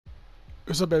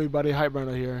What's up, everybody?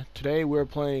 Firebender here. Today we're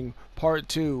playing part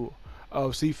 2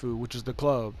 of Sifu, which is the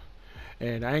club.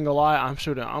 And I ain't gonna lie, I'm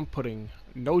sure that I'm putting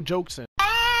no jokes in.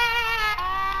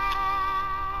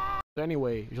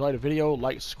 Anyway, if you like the video,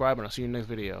 like, subscribe, and I'll see you in the next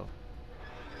video.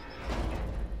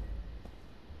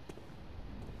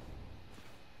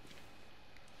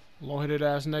 Long-headed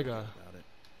ass nigga.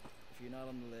 If you're not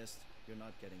on the list, you're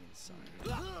not getting inside.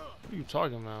 What are you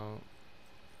talking about?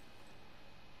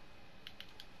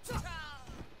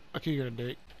 I can't get a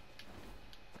dick.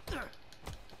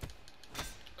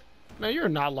 Man, you're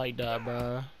not like that,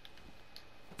 bruh.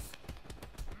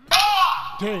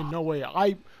 Dang, no way.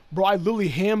 I literally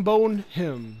ham-boned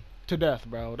him to death,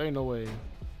 bro. There ain't no way.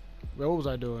 Bro, what was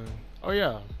I doing? Oh,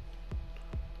 yeah.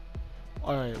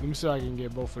 Alright, let me see if I can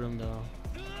get both of them, though.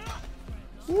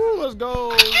 Woo, let's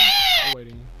go. I'm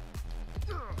waiting.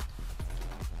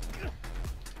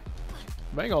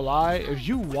 But I ain't gonna lie, if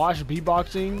you watch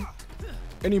beatboxing,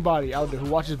 anybody out there who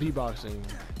watches beatboxing,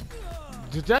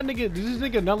 does this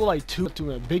nigga not look like to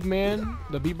a big man,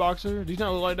 the beatboxer? Does he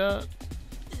not look like that?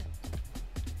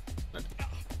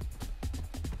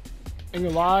 Ain't gonna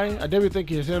lie, I definitely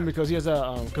think it's him because he has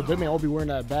a cause big man will be wearing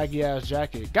that baggy ass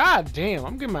jacket. God damn,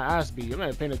 I'm getting my ass beat. I'm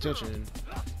not paying attention.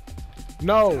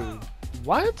 No.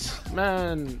 What?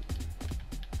 Man.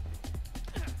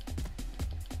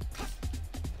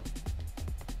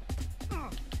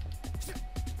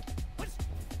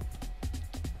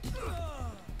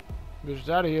 Bitch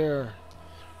out of here.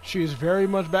 She is very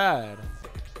much bad.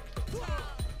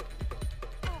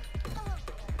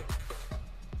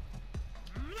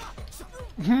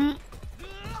 Damn,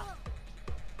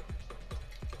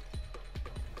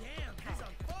 he's on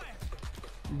fire.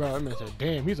 Bro, that man said,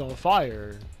 damn, he's on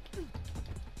fire.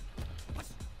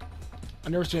 I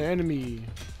never seen an enemy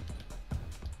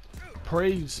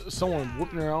praise someone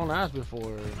whooping their own ass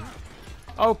before.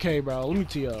 Okay, bro, let me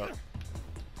tee up.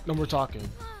 No more talking.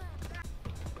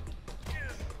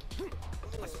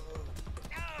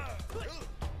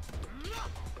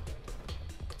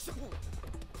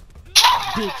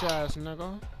 Bitch ass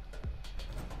nigga.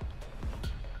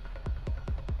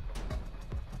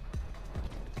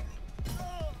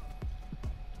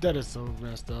 That is so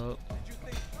messed up.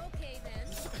 Okay then.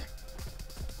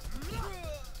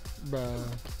 Bruh.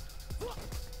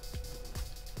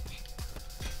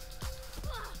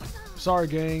 Sorry,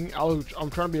 gang. I'm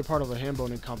trying to be a part of a hand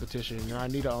boning competition, and I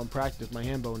need to practice my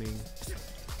hand boning.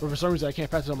 But for some reason, I can't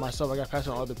practice on myself. I got to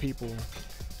practice on other people.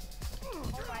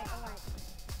 Alright.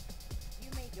 You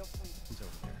made your point. It's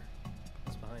over there.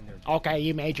 It's behind there. Okay,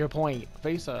 you made your point.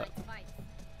 Face up. Fight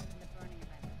in the burning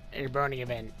event. A burning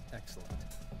event. Excellent.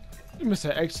 You must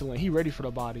say excellent. He ready for the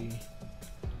body.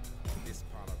 This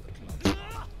part of the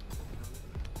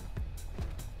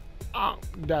club.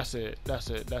 That's it.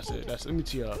 Let me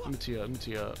tee up. Too late to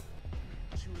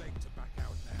back out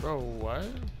now. Bro, what?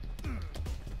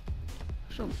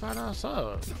 Shut your fat ass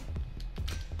up.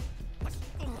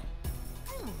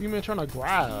 You man trying to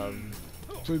grab.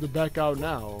 So you to back out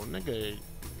now. Nigga,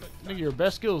 your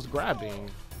best skill is grabbing.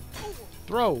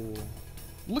 Throw.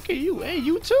 Look at you. Hey,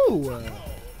 you too.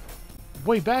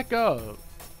 Wait, back up.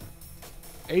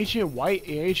 Agent White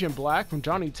and Agent Black from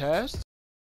Johnny Test?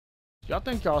 Y'all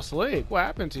think y'all slick. What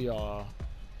happened to y'all?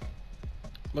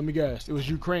 Let me guess. It was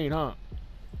Ukraine, huh?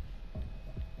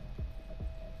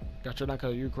 Got your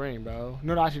because of Ukraine, bro.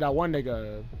 No, actually, that one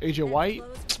nigga, Agent White.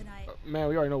 Man,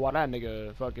 we already know why that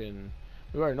nigga fucking.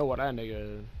 We already know why that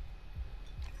nigga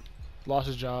lost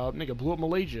his job. Nigga blew up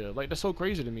Malaysia. Like, that's so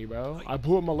crazy to me, bro. I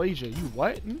blew up Malaysia. You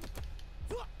what? And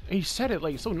he said it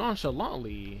like so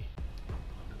nonchalantly.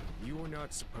 You were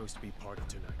not supposed to be part of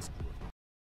tonight's group.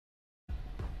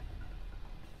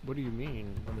 What do you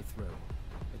mean? Let me through.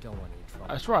 I don't want any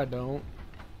trouble. I swear I don't.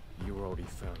 You already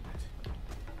found it.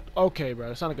 Okay,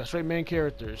 bro. It sounds like a straight man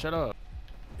character. Shut up.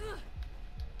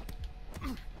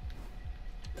 Ain't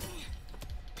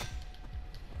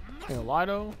gonna lie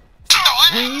though.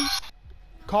 Queen,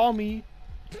 call me.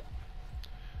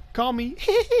 Call me.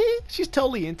 She's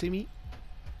totally into me.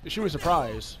 She was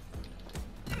surprised.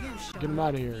 Get him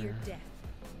out of here.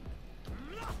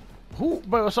 Who?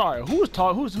 But sorry, who was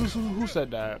talking? Who said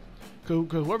that? Cause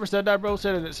whoever said that, bro,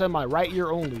 said it said my right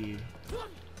ear only.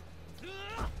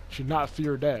 Should not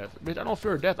fear death. Bitch, I don't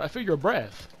fear death. I fear your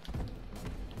breath.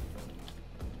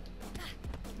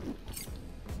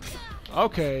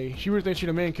 Okay, she really thinks she's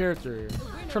the main character.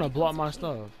 Trying to block my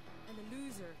stuff.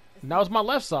 Now it's my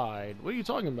left side. What are you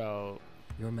talking about?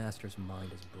 Your master's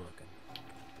mind is broken.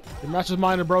 Your master's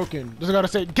mind is broken. Just gotta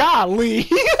say, golly!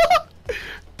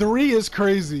 3 is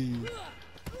crazy.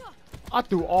 I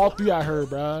threw all 3 at her,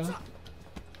 bruh.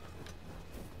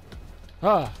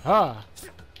 Your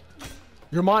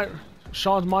mind,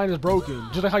 Sean's mind is broken,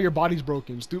 just like how your body's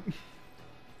broken, stupid.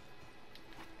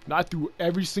 I threw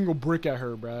every single brick at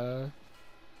her, bruh.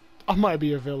 I might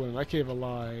be a villain. I can't even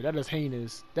lie. That is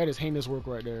heinous. That is heinous work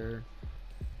right there.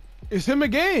 It's him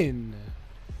again.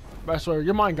 But I swear,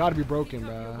 your mind gotta be broken,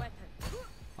 bruh.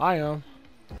 I am.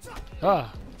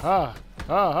 Oh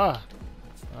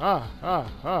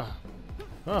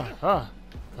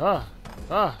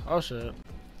shit.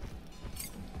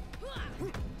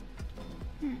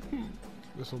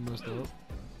 This one messed up.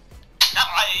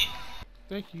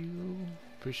 Thank you.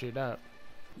 Appreciate that.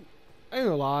 I ain't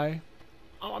gonna lie.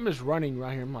 I'm just running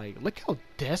around here. I'm like, look how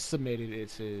decimated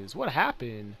it is. What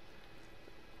happened?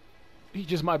 He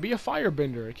just might be a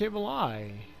firebender. I can't even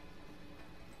lie.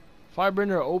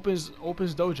 Firebender opens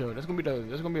dojo. That's gonna be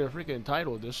the freaking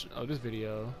title of this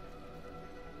video.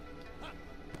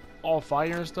 All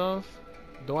fire and stuff.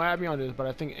 Don't add me on this, but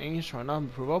I think Aang's trying to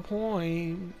prove a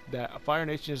point that Fire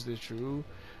Nation is the true.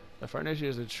 The Fire Nation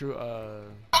is the true.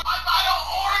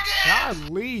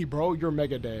 Golly, bro, you're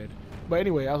mega dead. But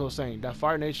anyway, as I was saying, that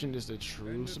Fire Nation is the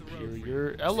true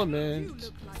superior element.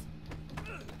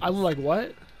 I look like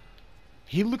what?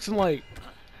 He looking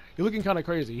kind of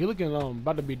crazy. He looking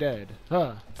about to be dead.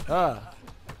 Watch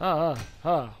out for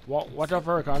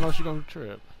her, 'cause I know she gonna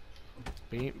trip.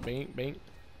 Bink, bink, bink.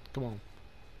 Come on.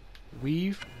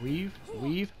 Weave, weave,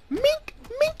 weave. Mink,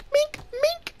 mink, mink,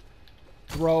 mink.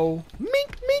 Throw,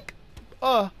 mink, mink.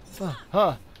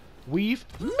 Weave,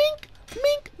 mink,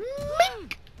 mink,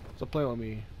 mink. So play with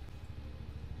me.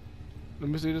 Let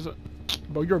me see this.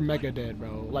 Bro, you're mega dead,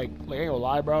 bro. Like I ain't gonna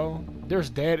lie, bro. There's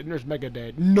dead and there's mega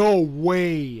dead. No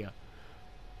way.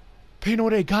 Pino,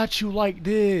 they got you like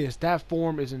this. That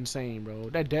form is insane, bro.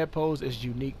 That dead pose is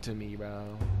unique to me,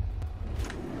 bro.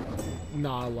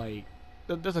 Nah, like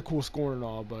that's a cool score and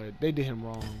all, but they did him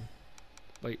wrong.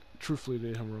 Like, truthfully, they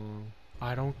did him wrong.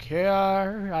 I don't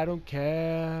care. I don't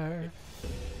care.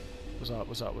 What's up?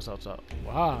 What's up? What's up? What's up?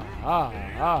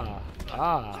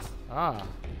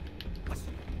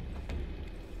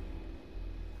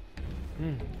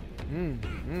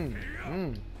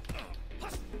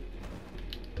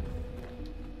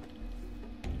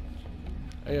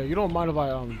 Hey, yo, you don't mind if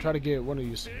I try to get one of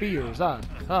these spears?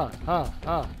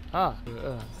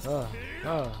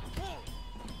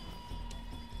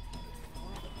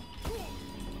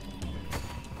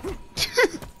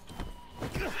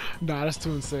 Nah, that's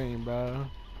too insane, bro.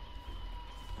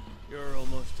 You're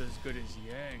almost as good as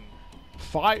Yang.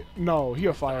 Fire? No, he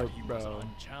a fire, He was bro.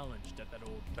 unchallenged at that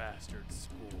old bastard's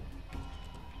school.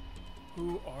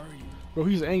 Who are you? Bro,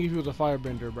 he's angry if he was a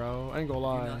firebender, bro. I ain't gonna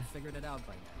lie. You're not figured it out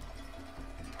by now.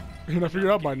 You're not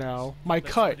figured out by now. My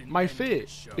That's cut, what my ended fit.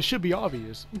 the show. It should be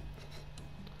obvious.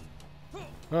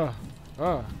 You're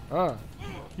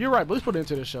right, but let's put it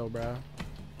into the show, bro.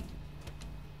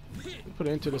 Let's put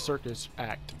it into the circus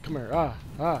act. Come here.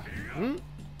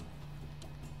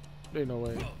 Ain't no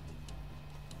way.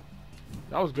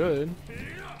 That was good.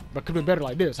 But could be better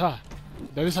like this, huh?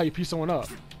 That is how you piece someone up.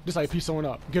 This is how you piece someone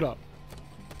up. Get up.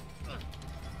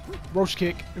 Roach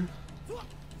kick.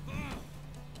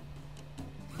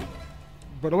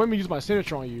 But don't let me use my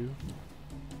signature on you.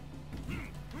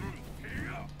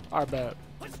 Alright, bad.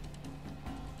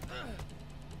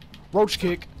 Roach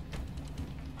kick.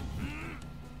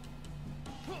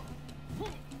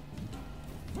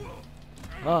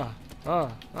 Come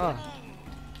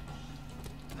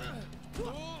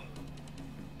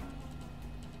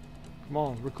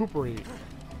on, recuperate.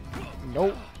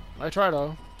 Nope. I try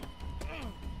though.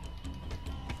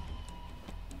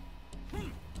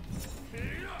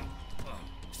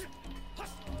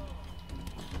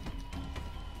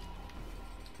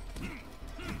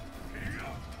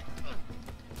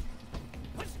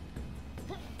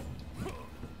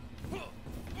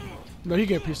 No, he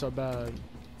get pieced up bad.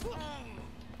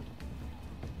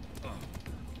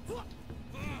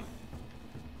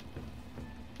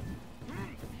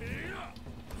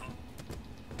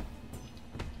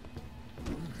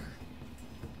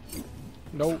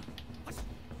 Nope.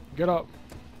 Get up.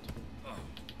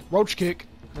 Roach kick.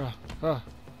 Don't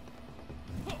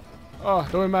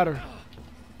even matter.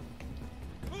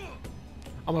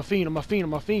 I'm a fiend. I'm a fiend.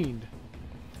 I'm a fiend.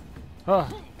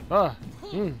 Come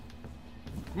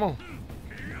on.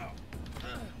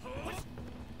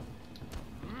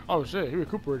 Oh shit, he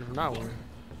recuperated from that one.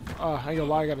 I ain't gonna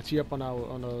lie, I gotta tee up on that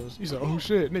on those. He said, "Oh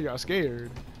shit," nigga got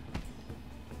scared.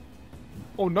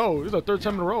 Oh no, this is the third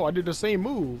time in a row I did the same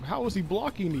move. How is he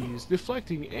blocking these,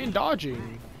 deflecting, and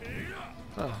dodging?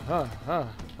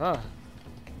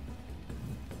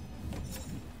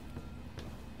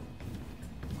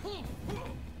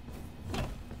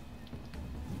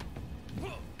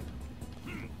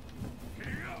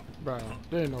 Bro,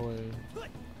 there ain't no way.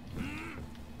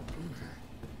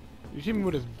 You hit me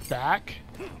with his back?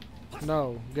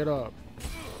 No, get up.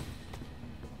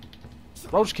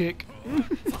 Roach kick.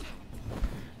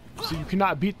 So you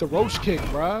cannot beat the roach kick,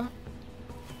 bruh.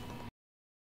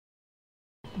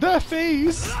 That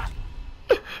face!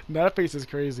 That face is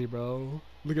crazy, bro.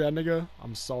 Look at that nigga.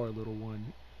 I'm sorry, little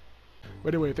one.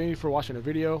 But anyway, thank you for watching the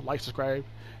video. Like, subscribe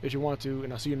if you want to,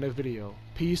 and I'll see you in the next video.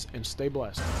 Peace and stay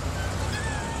blessed.